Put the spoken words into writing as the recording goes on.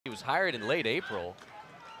was hired in late April,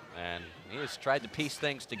 and he has tried to piece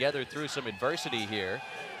things together through some adversity here.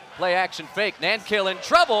 Play action fake, Nankill in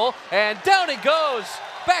trouble, and down he goes,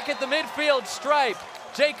 back at the midfield stripe.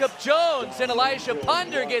 Jacob Jones and Elijah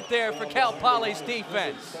Ponder get there for Cal Poly's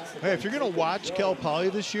defense. Hey, if you're going to watch Cal Poly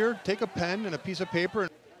this year, take a pen and a piece of paper.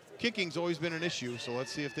 Kicking's always been an issue, so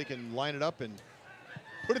let's see if they can line it up and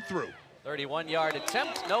put it through. 31-yard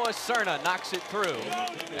attempt. Noah Cerna knocks it through,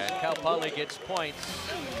 and Cal Poly gets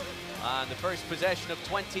points on the first possession of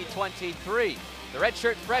 2023. The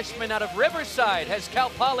redshirt freshman out of Riverside has Cal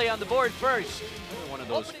Poly on the board first. One of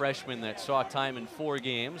those freshmen that saw time in 4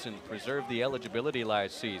 games and preserved the eligibility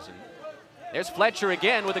last season. There's Fletcher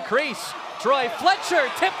again with a crease. Troy Fletcher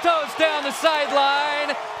tiptoes down the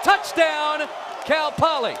sideline. Touchdown, Cal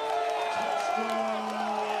Poly.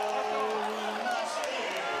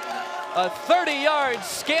 A 30-yard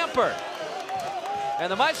scamper.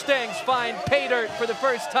 And the Mustangs find pay dirt for the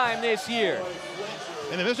first time this year.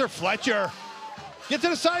 And then Mr. Fletcher. Get to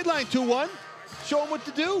the sideline, 2-1. Show him what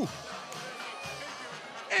to do.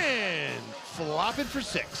 And flop it for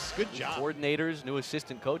 6. Good job. Coordinators, new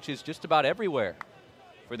assistant coaches, just about everywhere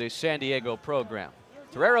for this San Diego program.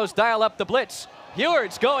 Toreros dial up the blitz.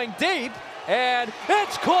 Heward's going deep, and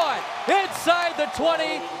it's caught inside the 20.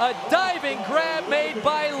 A diving grab made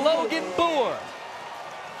by Logan Boer.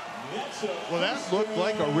 Well, that looked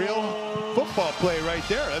like a real football play right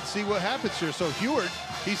there. Let's see what happens here. So Heward,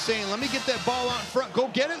 he's saying, let me get that ball out in front. Go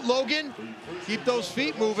get it, Logan. Keep those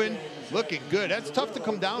feet moving. Looking good. That's tough to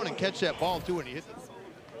come down and catch that ball, too, when you hit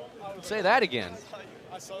it. Say that again.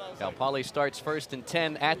 Cal Poly starts first and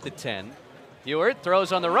 10 at the 10. Heward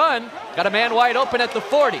throws on the run. Got a man wide open at the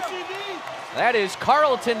 40. That is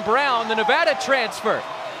Carlton Brown, the Nevada transfer.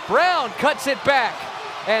 Brown cuts it back,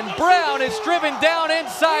 and Brown is driven down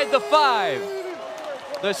inside the 5.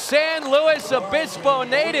 The San Luis Obispo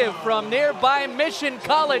native from nearby Mission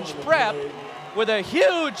College Prep with a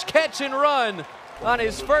huge catch and run on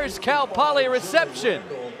his first Cal Poly reception.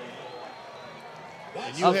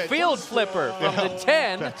 A field flipper from the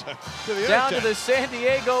 10 down to the San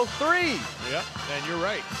Diego 3. Yep, and you're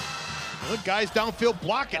right. Look, guys downfield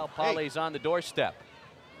blocking. Cal Poly's on the doorstep.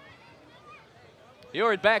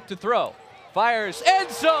 Heward back to throw. Fires,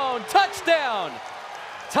 end zone, touchdown.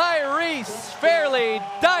 Tyrese Fairley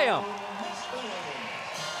Diam.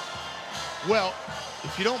 Well,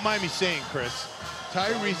 if you don't mind me saying, Chris,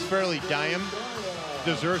 Tyrese Fairley Diam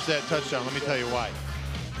deserves that touchdown. Let me tell you why.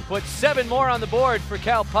 Put 7 more on the board for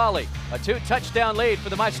Cal Poly. A 2-touchdown lead for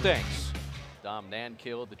the Mustangs. Dom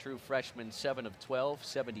Nankill, the true freshman, 7 of 12,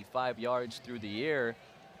 75 yards through the air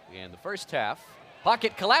in the first half.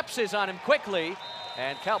 Pocket collapses on him quickly,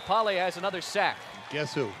 and Cal Poly has another sack.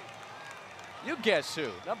 Guess who? You guess who?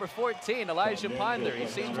 Number 14, Elijah Ponder. He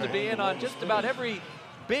seems to be in on just about every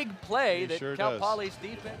big play that sure Cal does. Poly's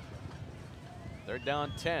defense. 3rd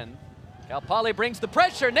down 10. Cal Poly brings the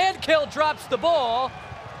pressure. Nankill drops the ball.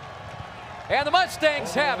 And the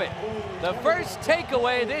Mustangs have it. The first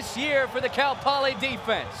takeaway this year for the Cal Poly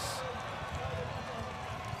defense.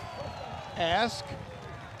 Ask,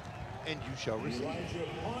 and you shall receive.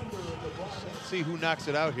 Let's see who knocks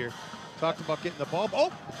it out here. Talked about getting the ball.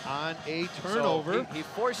 Oh, on a turnover. So he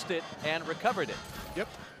forced it and recovered it. Yep.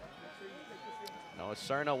 Noah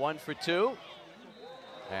Cerna 1 for 2.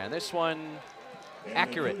 And this one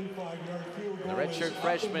accurate. The redshirt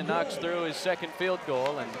freshman knocks through his second field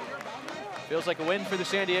goal, and feels like a win for the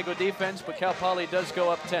San Diego defense, but Cal Poly does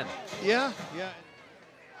go up 10. Yeah.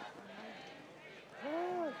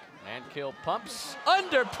 Nankill pumps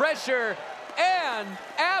under pressure and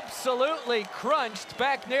absolutely crunched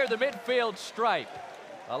back near the midfield stripe.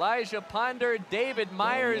 Elijah Ponder, David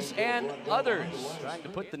Myers, and others trying to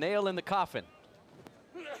put the nail in the coffin.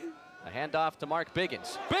 A handoff to Mark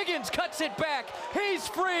Biggins. Biggins cuts it back. He's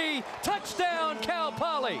free. Touchdown, Cal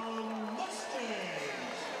Poly.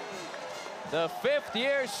 The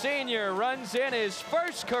 5th-year senior runs in his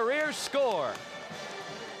first career score.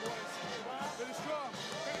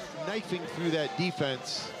 Knifing through that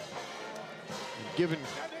defense and giving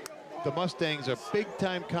the Mustangs a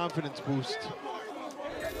big-time confidence boost.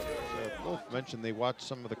 Both mentioned they watched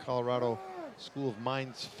some of the Colorado School of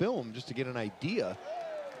Mines film just to get an idea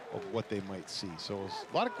of what they might see. So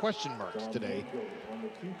a lot of question marks today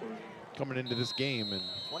coming into this game. And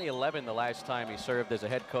 2011, the last time he served as a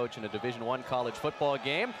head coach in a Division I college football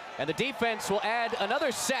game. And the defense will add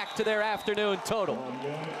another sack to their afternoon total.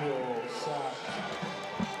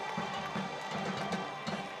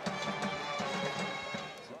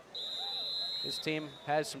 His team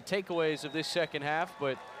has some takeaways of this second half,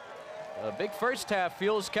 but a big first half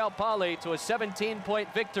fuels Cal Poly to a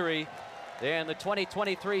 17-point victory in the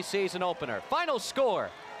 2023 season opener. Final score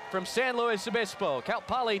from San Luis Obispo. Cal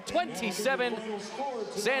Poly 27,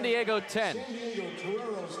 San Diego 10.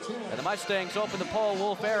 And the Mustangs open the Paul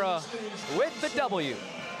Wolf era with the W.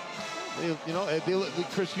 They look,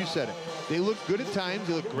 Chris, you said it. They look good at times.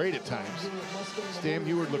 They look great at times. Stam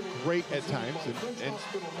Heward looked great at times, and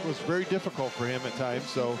it was very difficult for him at times.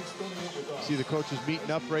 So, see the coaches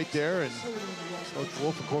meeting up right there, and Coach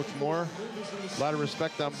Wolf and Coach Moore, a lot of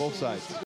respect on both sides.